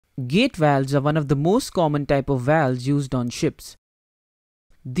Gate valves are one of the most common type of valves used on ships.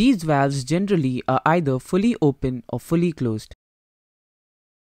 These valves generally are either fully open or fully closed.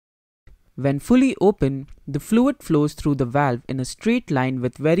 When fully open, the fluid flows through the valve in a straight line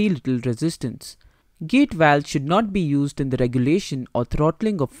with very little resistance. Gate valves should not be used in the regulation or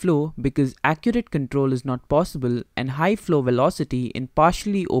throttling of flow because accurate control is not possible, and high flow velocity in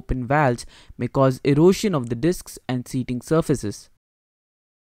partially open valves may cause erosion of the discs and seating surfaces.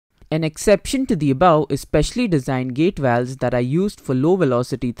 An exception to the above is specially designed gate valves that are used for low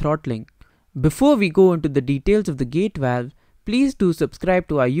velocity throttling. Before we go into the details of the gate valve, please do subscribe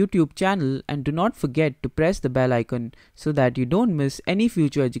to our YouTube channel and do not forget to press the bell icon so that you don't miss any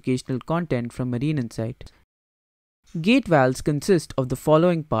future educational content from Marine Insight. Gate valves consist of the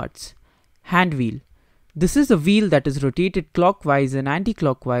following parts. Hand wheel. This is a wheel that is rotated clockwise and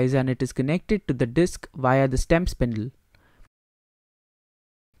anti-clockwise, and it is connected to the disc via the stem spindle.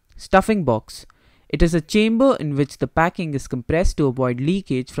 Stuffing box. It is a chamber in which the packing is compressed to avoid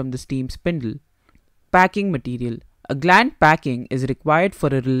leakage from the steam spindle. Packing material. A gland packing is required for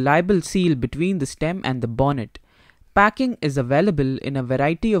a reliable seal between the stem and the bonnet. Packing is available in a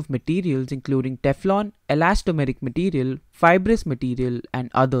variety of materials including Teflon, elastomeric material, fibrous material,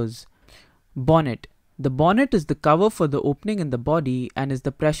 and others. Bonnet. The bonnet is the cover for the opening in the body and is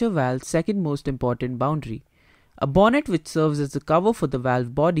the pressure valve's second most important boundary. A bonnet which serves as the cover for the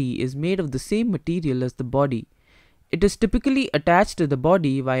valve body is made of the same material as the body. It is typically attached to the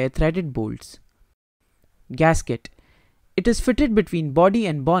body via threaded bolts. Gasket. It is fitted between body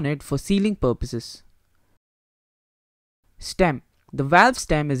and bonnet for sealing purposes. Stem. The valve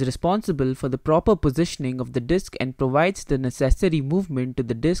stem is responsible for the proper positioning of the disc and provides the necessary movement to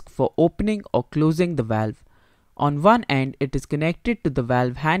the disc for opening or closing the valve. On one end, it is connected to the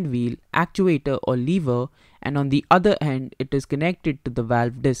valve hand wheel, actuator or lever, and on the other end, it is connected to the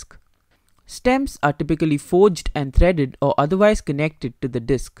valve disc. Stems are typically forged and threaded or otherwise connected to the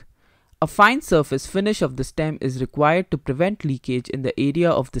disc. A fine surface finish of the stem is required to prevent leakage in the area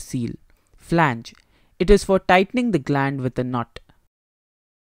of the seal. Flange. It is for tightening the gland with a nut.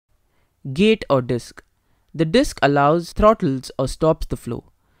 Gate or disc. The disc allows, throttles or stops the flow.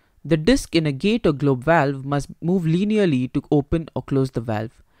 The disc in a gate or globe valve must move linearly to open or close the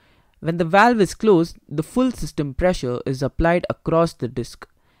valve. When the valve is closed, the full system pressure is applied across the disc,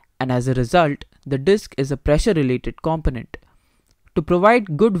 and as a result, the disc is a pressure-related component. To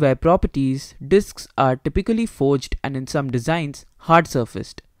provide good wear properties, discs are typically forged and in some designs,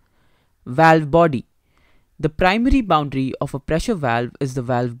 hard-surfaced. Valve body. The primary boundary of a pressure valve is the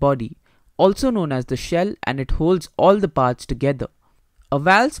valve body, also known as the shell, and it holds all the parts together. A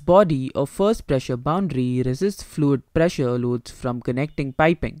valve's body or first pressure boundary resists fluid pressure loads from connecting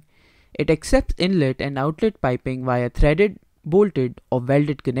piping. It accepts inlet and outlet piping via threaded, bolted, or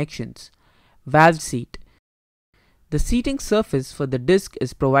welded connections. Valve seat. The seating surface for the disc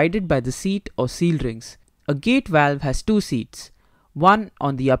is provided by the seat or seal rings. A gate valve has two seats, one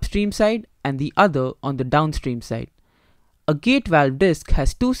on the upstream side and the other on the downstream side. A gate valve disc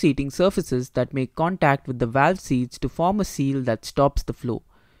has two seating surfaces that make contact with the valve seats to form a seal that stops the flow.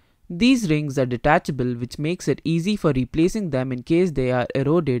 These rings are detachable, which makes it easy for replacing them in case they are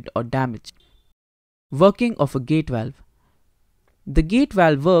eroded or damaged. Working of a gate valve. The gate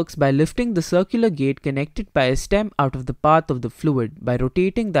valve works by lifting the circular gate connected by a stem out of the path of the fluid by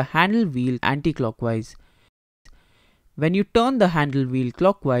rotating the handle wheel anti-clockwise. When you turn the handle wheel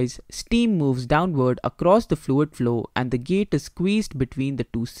clockwise, steam moves downward across the fluid flow and the gate is squeezed between the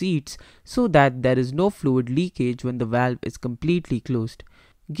two seats so that there is no fluid leakage when the valve is completely closed.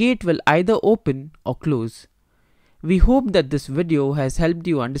 Gate will either open or close. We hope that this video has helped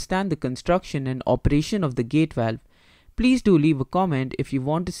you understand the construction and operation of the gate valve. Please do leave a comment if you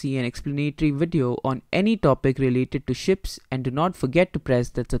want to see an explanatory video on any topic related to ships, and do not forget to press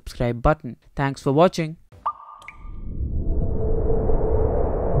the subscribe button. Thanks for watching.